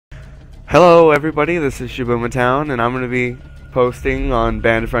Hello everybody, this is Shabumatown, and I'm going to be posting on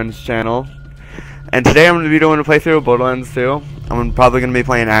Band Friends channel. And today I'm going to be doing a playthrough of Borderlands 2. I'm probably going to be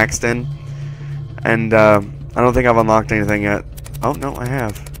playing Axton. And I don't think I've unlocked anything yet. Oh no, I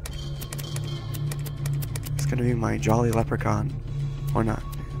have. It's going to be my Jolly Leprechaun. Or not.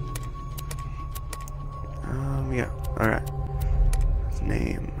 Yeah, alright. His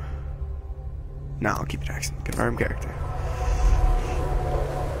name. No, I'll keep it Axton. Confirm character.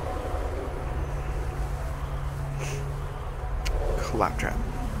 Claptrap.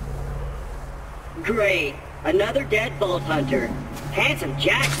 Great. Another dead Vault Hunter. Handsome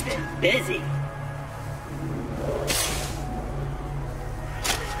Jack's been busy.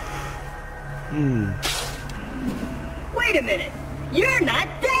 Wait a minute. You're not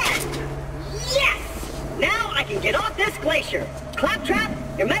dead. Yes! Now I can get off this glacier. Claptrap,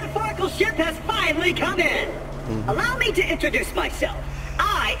 your metaphorical ship has finally come in. Allow me to introduce myself.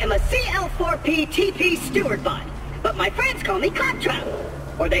 I am a CL4P TP steward bot. But my friends call me Claptrap.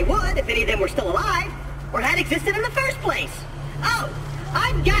 Or they would if any of them were still alive, or had existed in the first place. Oh,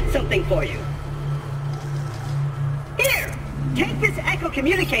 I've got something for you. Here, take this echo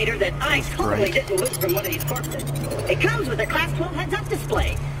communicator that I totally didn't loot from one of these corpses. It comes with a Class 12 heads-up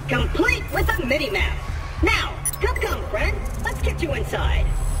display, complete with a mini-map. Now, come, friend. Let's get you inside.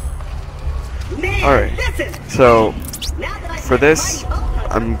 Man, alright, so for this,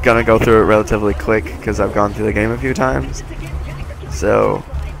 I'm gonna go through it relatively quick because I've gone through the game a few times, so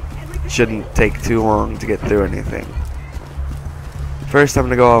it shouldn't take too long to get through anything. First, I'm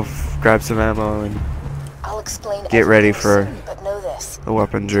gonna go off, grab some ammo, and get ready for the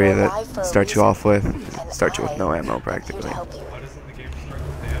weaponry that starts you off with. Starts you with no ammo practically,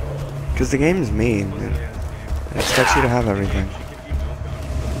 because the game is mean. It expects you to have everything.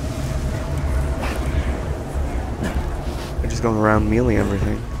 Just going around mealing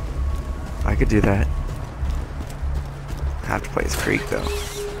everything. I could do that. I have to play as Creek though.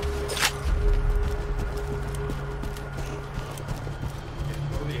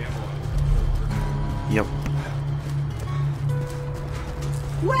 Yep.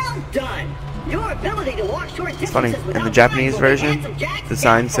 Well done. Your ability to walk short distances. It's funny. In the Japanese version, the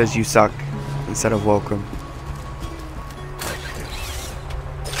sign says "you suck" instead of "welcome."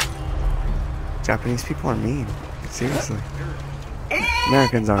 Japanese people are mean. Seriously.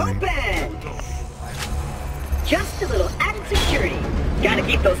 Americans aren't. Just a little added security. Gotta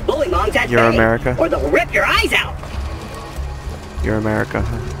keep those bully mongs at bay. You're America? Or they'll rip your eyes out. You're America,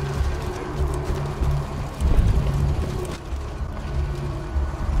 huh?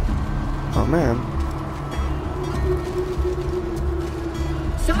 Oh man.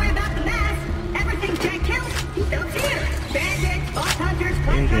 Sorry about the mess. Everything's Jack killed. He dumps here. Bandits, Vault Hunters,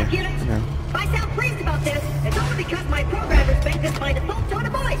 Claptrap units. If I sound pleased about this, it's only because my programmers make this my default tone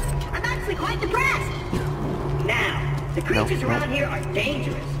of voice. I'm actually quite depressed. Now, the creatures around here are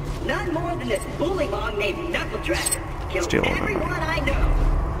dangerous. None more than this bully mong named Knuckle Tracker. Killed everyone I know.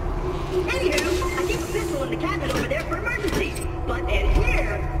 Anywho, I keep a pistol in the cabinet over there for emergencies. But in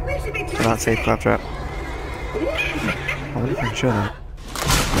here, we should be pretty not safe, safe. Claptrap. I wonder if I can show that.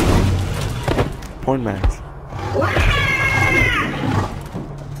 Porn mags.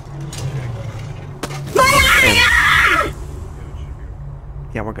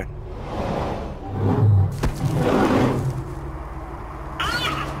 Yeah, we're good.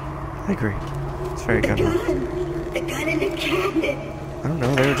 I agree. It's very good. The gun in the cabinet. I don't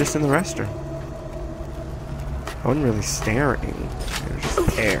know, they were just in the restroom. I wasn't really staring. They were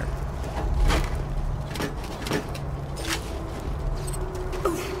just there.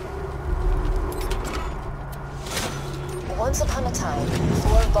 Once upon a time,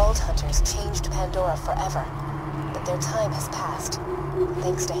 4 Vault Hunters changed Pandora forever. But their time has passed.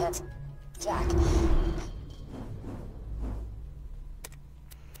 Thanks to handsome Jack.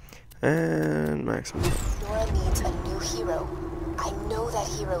 And maximum. Pandora needs a new hero. I know that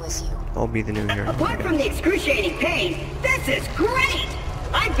hero is you. I'll be the new hero. Apart from the excruciating pain, this is great!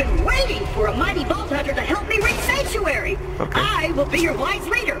 I've been waiting for a mighty Vault Hunter to help me reach Sanctuary. Okay. I will be your wise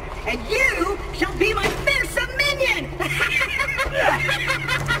leader, and you shall be my fearsome minion!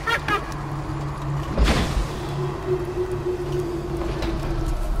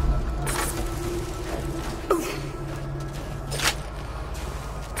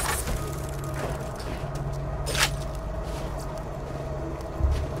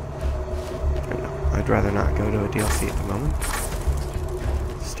 I'd rather not go to a DLC at the moment.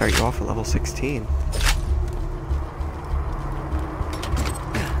 Start you off at level 16.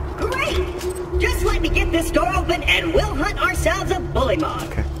 Great! Just let me get this door open and we'll hunt ourselves a bully mong.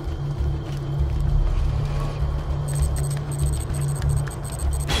 Okay.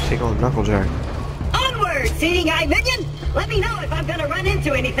 Big old knuckle jar. Onward, seeing eye minion! Let me know if I'm gonna run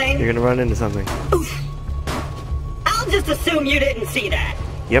into anything. You're gonna run into something. Oof. I'll just assume you didn't see that.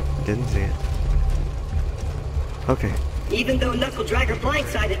 Yep, didn't see it. Okay. Even though Knuckle Dragger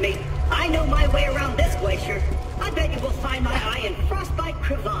blindsided me, I know my way around this glacier. I bet you will find my eye in Frostbite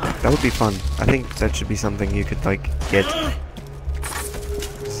Crevasse. That would be fun. I think that should be something you could, like, get.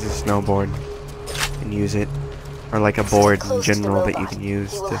 This is a snowboard. And use it. Or like a board in general that you can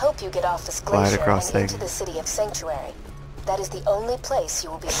use He will to help you get off this glide glacier across and things. into the city of Sanctuary. That is the only place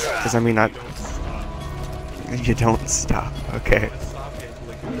you will be safe. Because, I mean, you don't stop, okay?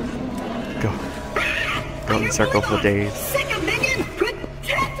 Go. Go in circle for days. Sick of minion!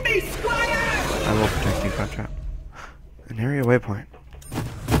 Protect me, Squire! I will protect you, Claptrap. An area waypoint.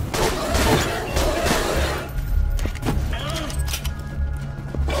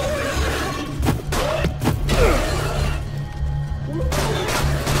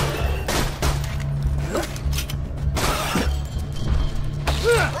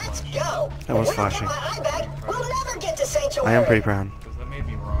 Let's go! That was flashing. We'll never get to Sanctuary. I am pretty proud.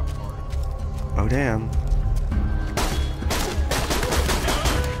 Oh, damn.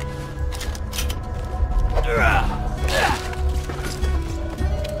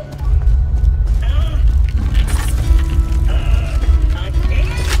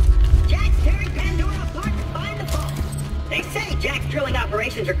 Jack's tearing Pandora apart to find the fault. They say Jack's drilling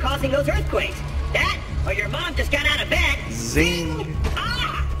operations are causing those earthquakes. That, or your mom just got out of bed. Zing!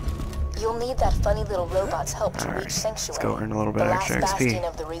 Ah! You'll need that funny little robot's help to Alright, reach Sanctuary. let's go earn a little bit the extra last XP. bastion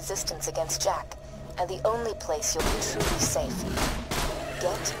of the resistance against Jack, and the only place you'll be truly safe.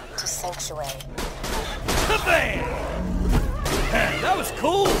 Get to Sanctuary. Bam! That was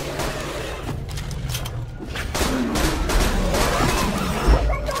cool!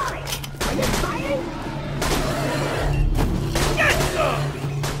 Are you fighting? Get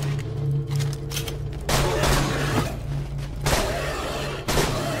some!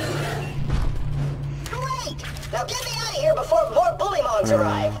 Great! Now get me out of here before more bullymons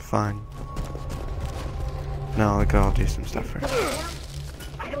arrive. Fine. No, I'll do some stuff first.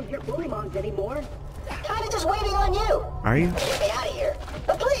 I don't hear bullymons anymore. Kinda just waiting on you. Are you? Get me out of here.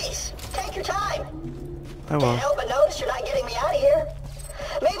 But please, take your time. I will. Can't help but notice you're not getting me out of here.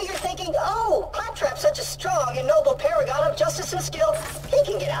 Maybe you're thinking, oh, Claptrap's such a strong and noble paragon of justice and skill, he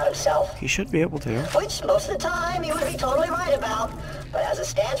can get out himself. He should be able to. Which, most of the time, you would be totally right about. But as it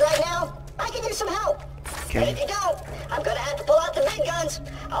stands right now, I can use some help. Okay. And if you don't, I'm gonna have to pull out the big guns.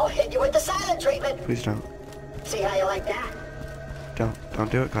 I'll hit you with the silent treatment. Please don't. See how you like that? Don't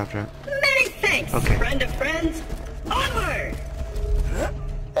do it, Claptrap. Many thanks, Okay. friend of friends. Onward!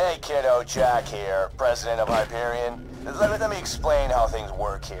 Hey kiddo, Jack here, president of Hyperion. Let me explain how things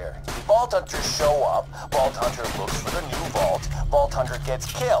work here. Vault Hunters show up, Vault Hunter looks for the new vault, Vault Hunter gets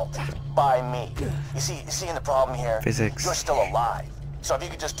killed. By me. You seeing the problem here? Physics. You're still alive. So if you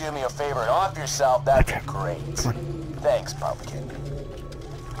could just do me a favor and off yourself, that'd be great. Come Thanks, Pumpkin.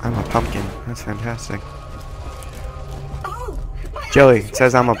 I'm a pumpkin. That's fantastic. Oh, my Joey, eyes it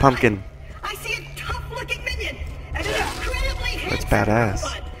says I'm a just pumpkin. I see a tough-looking minion and an incredibly That's handsome badass.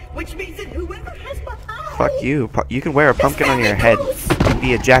 robot, which means that whoever has my eye. Fuck you. You can wear a pumpkin on your head and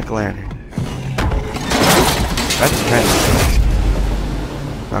be a jack-o'-lantern. That's intense.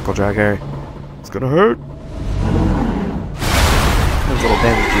 Knuckle dragger. It's gonna hurt. There's a little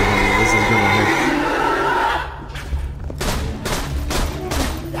damage you honey. This is gonna hurt.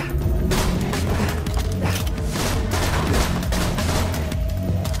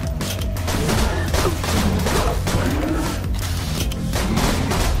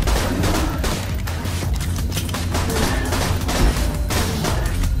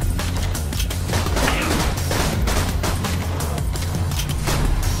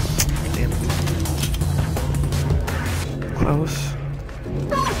 Damn it. Close.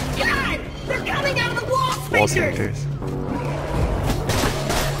 Oh, God! They're coming out of the wall Wall sphincters! sphincters.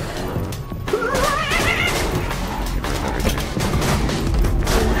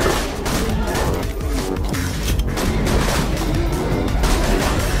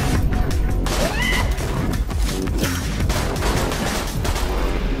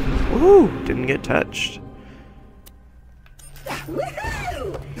 Woo! Didn't get touched.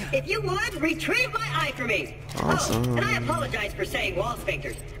 Woohoo! If you would, retrieve my eye for me. Awesome. Oh, and I apologize for saying wall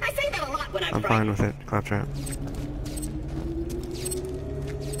sphincters. I say that a lot when I'm I'm fine with it, Claptrap.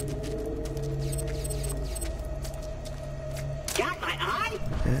 Got my eye?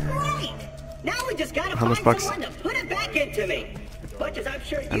 Great! Now we just gotta How much find bucks? someone to put it back into me. Much as I'm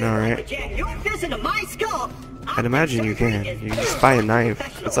sure you I know, want right? to jam your fist into my skull. I'd imagine you can. You can just buy a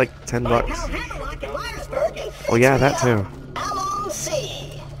knife. It's like 10 bucks. Oh yeah, that too. Alon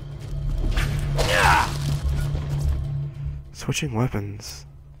C. Switching weapons.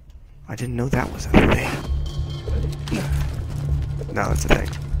 I didn't know that was a thing. No, it's a thing.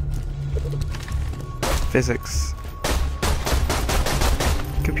 Physics.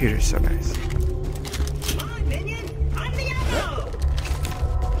 Computer's so nice. Come on, minion! I'm the outlaw!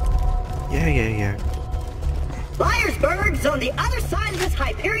 Yeah. Flyersburg's on the other side of this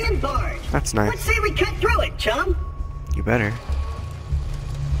Hyperion barge. That's Let's nice. say we cut through it, chum. You better.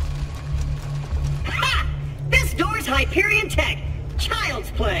 Ha! This door's Hyperion tech.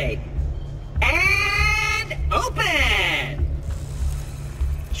 Child's play. And open!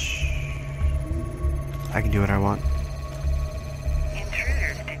 I can do what I want.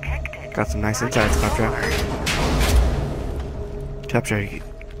 Intruders detected. Got some nice insights, Claptrap. Claptrap,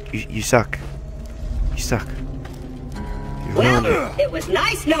 you suck. You suck. You ruined it. Well, it was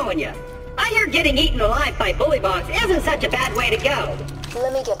nice knowing you. I hear getting eaten alive by bullybogs isn't such a bad way to go.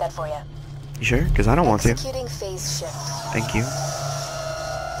 Let me get that for you. You sure? Because I don't want to. Executing phase shift. Thank you.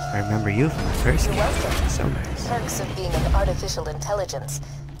 I remember you from my first You're game. welcome. So nice. Perks of being an artificial intelligence.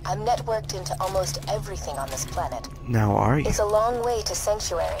 I'm networked into almost everything on this planet. Now are you? It's a long way to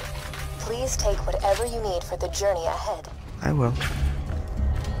Sanctuary. Please take whatever you need for the journey ahead. I will.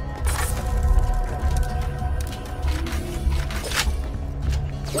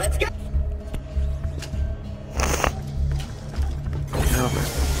 Let's go.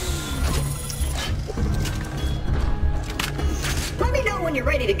 Let me know when you're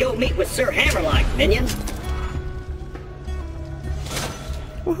ready to go meet with Sir Hammerlock, minion.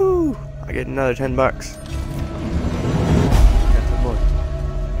 Woohoo! I get another $10. That's a boy.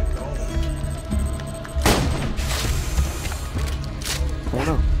 Oh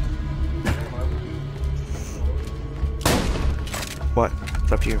no. What?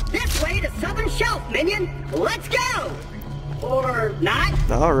 It's up to you. This way to Southern Shelf, minion. Let's go. Or not.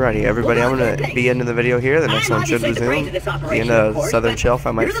 Alrighty, everybody, I'm gonna be ending the video here. The next one should resume. The end of Southern Shelf.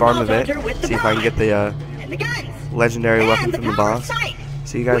 I might farm a bit, see if I can get the And the guns. legendary weapon And the from the power boss. sight,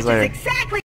 See you guys which is later. exactly